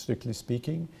 strictly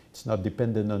speaking. It's not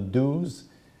dependent on dues,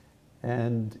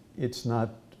 and it's not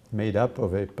made up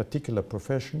of a particular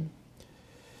profession.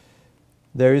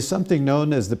 There is something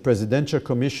known as the Presidential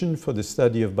Commission for the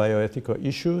Study of Bioethical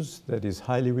Issues that is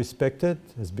highly respected,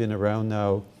 has been around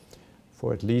now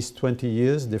for at least 20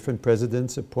 years. Different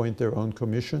presidents appoint their own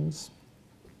commissions.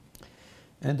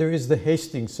 And there is the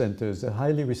Hastings Center, a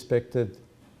highly respected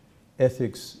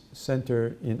ethics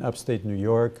center in upstate New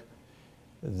York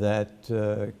that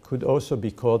could also be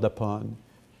called upon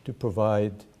to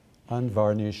provide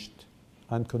unvarnished,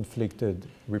 unconflicted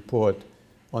report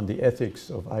on the ethics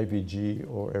of IVG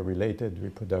or a related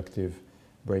reproductive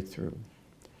breakthrough.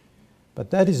 But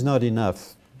that is not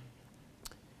enough.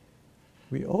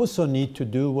 We also need to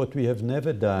do what we have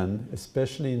never done,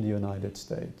 especially in the United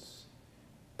States: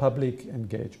 public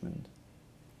engagement.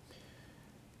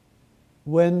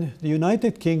 When the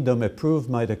United Kingdom approved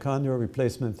mitochondrial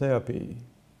replacement therapy,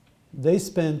 they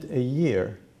spent a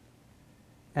year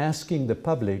asking the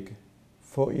public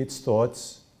for its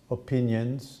thoughts,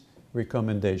 opinions,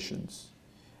 recommendations.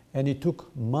 And it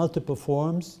took multiple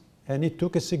forms, and it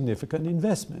took a significant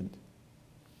investment.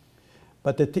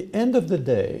 But at the end of the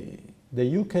day,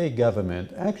 the UK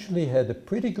government actually had a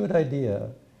pretty good idea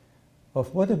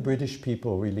of what the British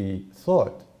people really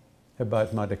thought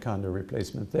about mitochondrial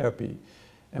replacement therapy.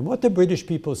 And what the British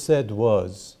people said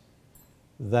was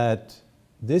that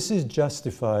this is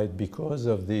justified because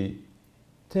of the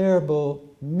terrible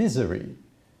misery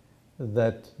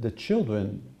that the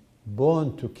children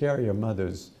born to carrier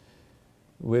mothers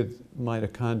with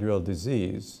mitochondrial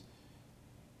disease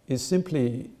is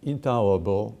simply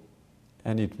intolerable,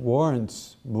 and it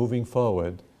warrants moving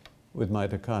forward with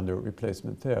mitochondrial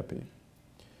replacement therapy.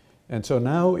 And so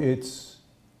now it's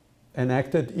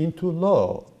enacted into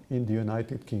law in the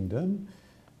United Kingdom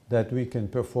that we can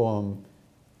perform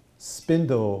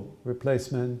spindle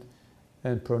replacement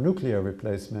and pronuclear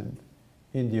replacement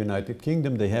in the United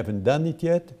Kingdom. They haven't done it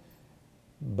yet,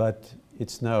 but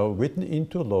it's now written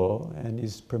into law and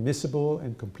is permissible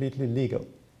and completely legal.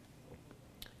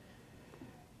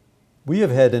 We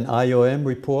have had an IOM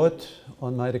report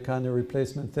on mitochondrial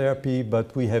replacement therapy,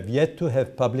 but we have yet to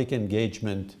have public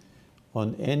engagement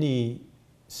on any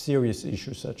serious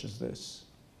issue such as this.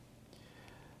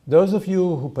 Those of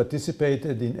you who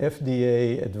participated in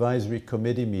FDA advisory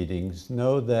committee meetings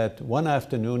know that one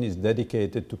afternoon is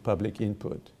dedicated to public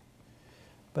input.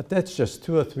 But that's just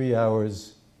 2 or 3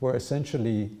 hours where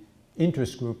essentially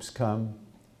interest groups come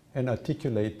and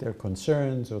articulate their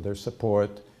concerns or their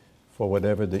support for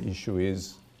whatever the issue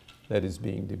is that is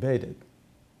being debated.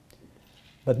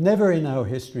 But never in our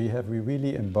history have we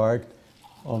really embarked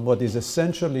on what is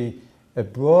essentially a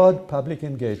broad public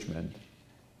engagement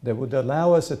that would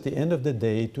allow us at the end of the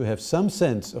day to have some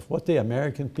sense of what the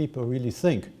American people really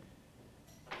think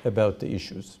about the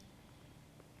issues.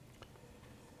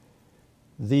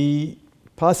 The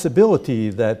possibility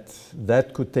that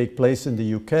that could take place in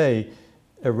the UK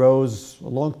arose a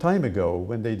long time ago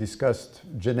when they discussed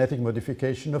genetic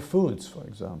modification of foods, for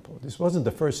example. This wasn't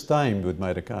the first time with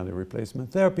mitochondrial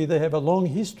replacement therapy. They have a long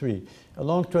history, a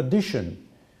long tradition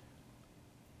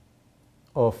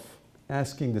of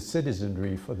asking the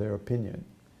citizenry for their opinion.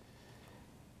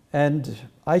 And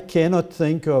I cannot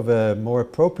think of a more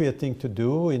appropriate thing to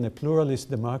do in a pluralist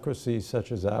democracy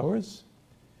such as ours.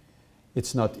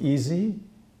 It's not easy,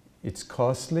 it's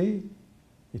costly,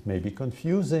 it may be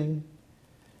confusing,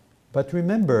 but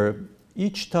remember,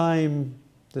 each time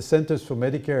the Centers for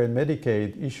Medicare and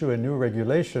Medicaid issue a new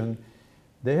regulation,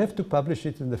 they have to publish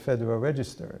it in the Federal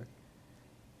Register.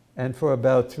 And for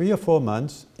about 3 or 4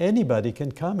 months, anybody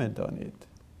can comment on it.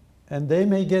 And they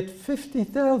may get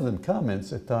 50,000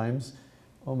 comments at times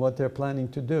on what they're planning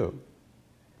to do.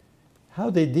 How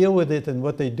they deal with it and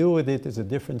what they do with it is a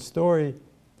different story.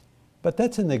 But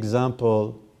that's an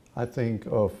example, I think,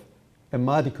 of a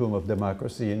modicum of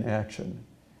democracy in action.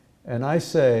 And I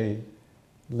say,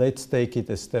 let's take it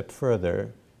a step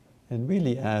further and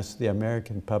really ask the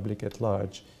American public at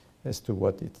large as to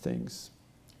what it thinks.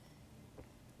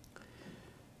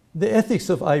 The ethics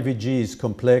of IVG is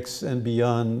complex and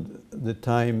beyond the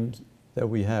time that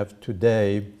we have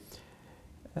today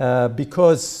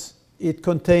because it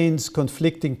contains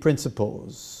conflicting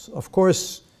principles. Of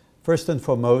course, first and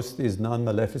foremost is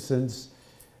non-maleficence.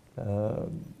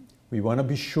 We want to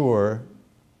be sure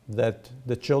that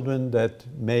the children that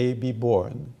may be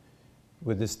born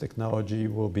with this technology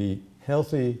will be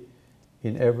healthy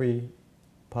in every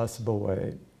possible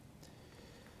way.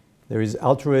 There is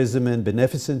altruism and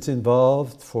beneficence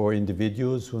involved for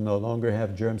individuals who no longer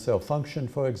have germ cell function,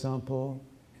 for example,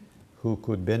 who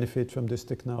could benefit from this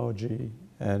technology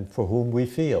and for whom we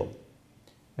feel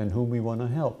and whom we want to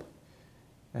help.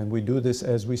 And we do this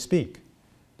as we speak.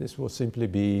 This will simply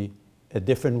be a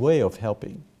different way of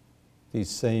helping these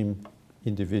same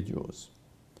individuals.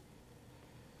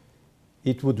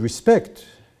 It would respect,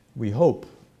 we hope,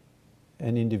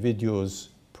 an individual's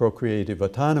procreative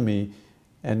autonomy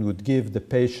and would give the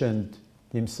patient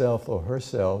himself or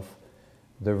herself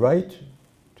the right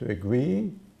to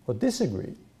agree or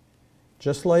disagree,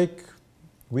 just like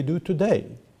we do today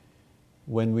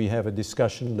when we have a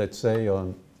discussion, let's say,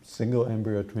 on single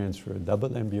embryo transfer,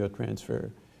 double embryo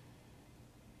transfer.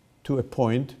 To a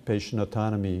point, patient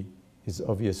autonomy is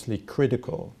obviously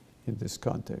critical in this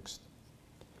context.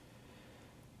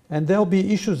 And there'll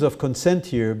be issues of consent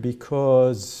here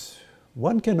because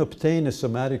one can obtain a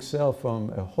somatic cell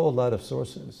from a whole lot of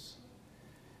sources.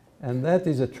 And that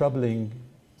is a troubling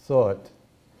thought,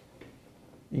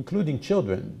 including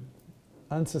children,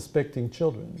 unsuspecting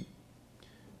children,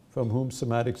 from whom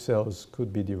somatic cells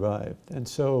could be derived. And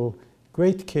so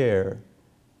great care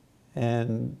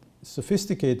and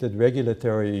sophisticated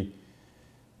regulatory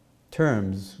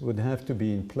terms would have to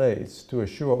be in place to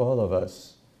assure all of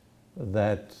us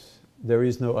that there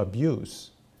is no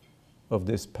abuse of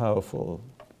this powerful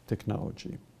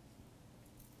technology.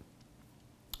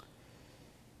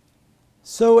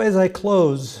 So as I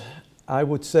close, I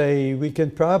would say we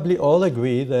can probably all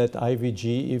agree that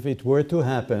IVG, if it were to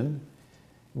happen,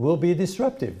 will be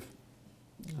disruptive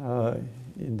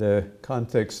in the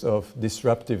context of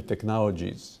disruptive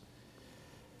technologies.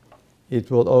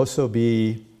 It will also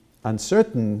be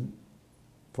uncertain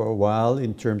for a while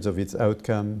in terms of its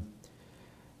outcome.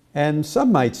 And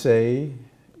some might say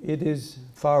it is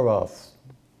far off.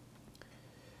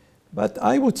 But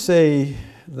I would say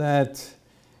that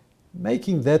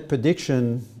making that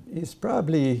prediction is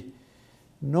probably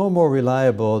no more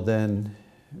reliable than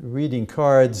reading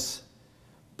cards,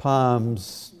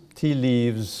 palms, tea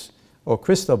leaves, or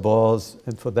crystal balls,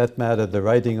 and for that matter, the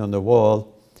writing on the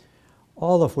wall,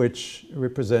 all of which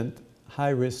represent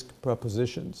high-risk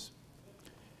propositions.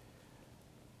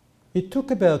 It took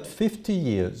about 50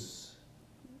 years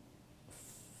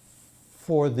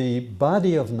for the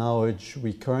body of knowledge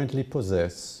we currently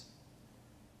possess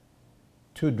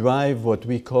to drive what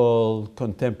we call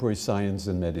contemporary science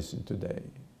and medicine today.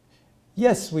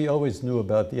 Yes, we always knew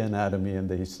about the anatomy and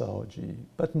the histology,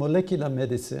 but molecular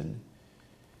medicine,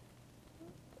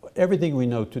 everything we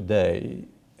know today,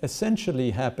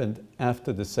 essentially happened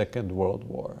after the Second World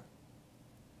War.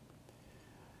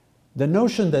 The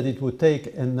notion that it would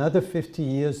take another 50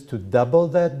 years to double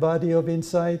that body of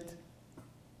insight,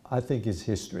 I think is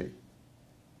history.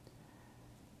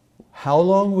 How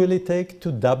long will it take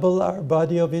to double our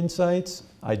body of insights?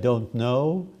 I don't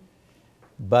know.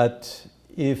 But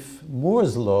if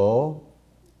Moore's law,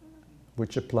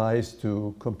 which applies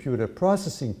to computer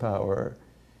processing power,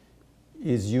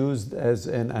 is used as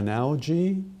an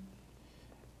analogy,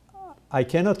 I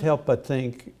cannot help but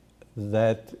think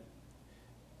that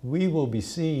we will be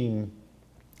seeing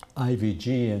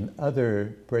IVG and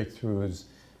other breakthroughs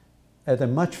at a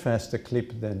much faster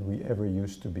clip than we ever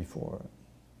used to before.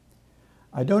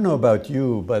 I don't know about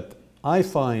you, but I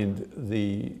find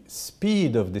the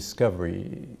speed of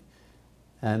discovery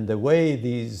and the way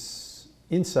these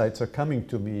insights are coming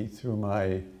to me through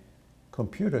my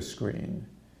computer screen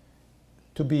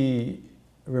to be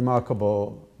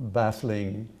remarkable,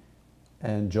 baffling,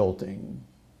 and jolting.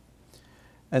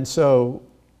 And so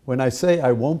when I say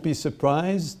I won't be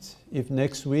surprised if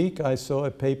next week I saw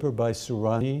a paper by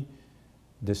Surani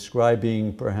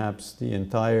describing perhaps the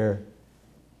entire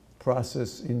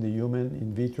process in the human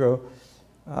in vitro,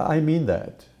 I mean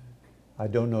that. I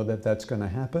don't know that that's going to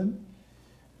happen,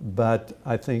 but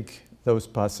I think those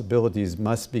possibilities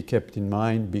must be kept in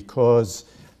mind because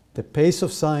the pace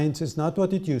of science is not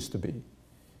what it used to be.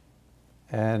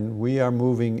 And we are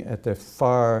moving at a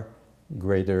far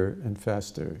greater and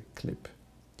faster clip.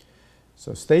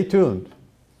 So stay tuned.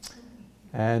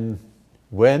 And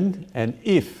when and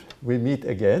if we meet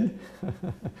again,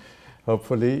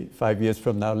 hopefully 5 years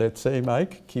from now, let's say,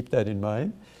 Mike, keep that in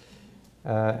mind,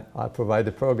 I'll provide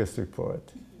a progress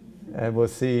report. And we'll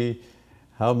see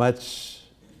how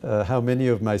many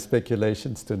of my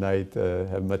speculations tonight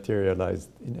have materialized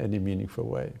in any meaningful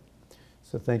way.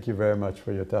 So thank you very much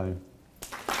for your time.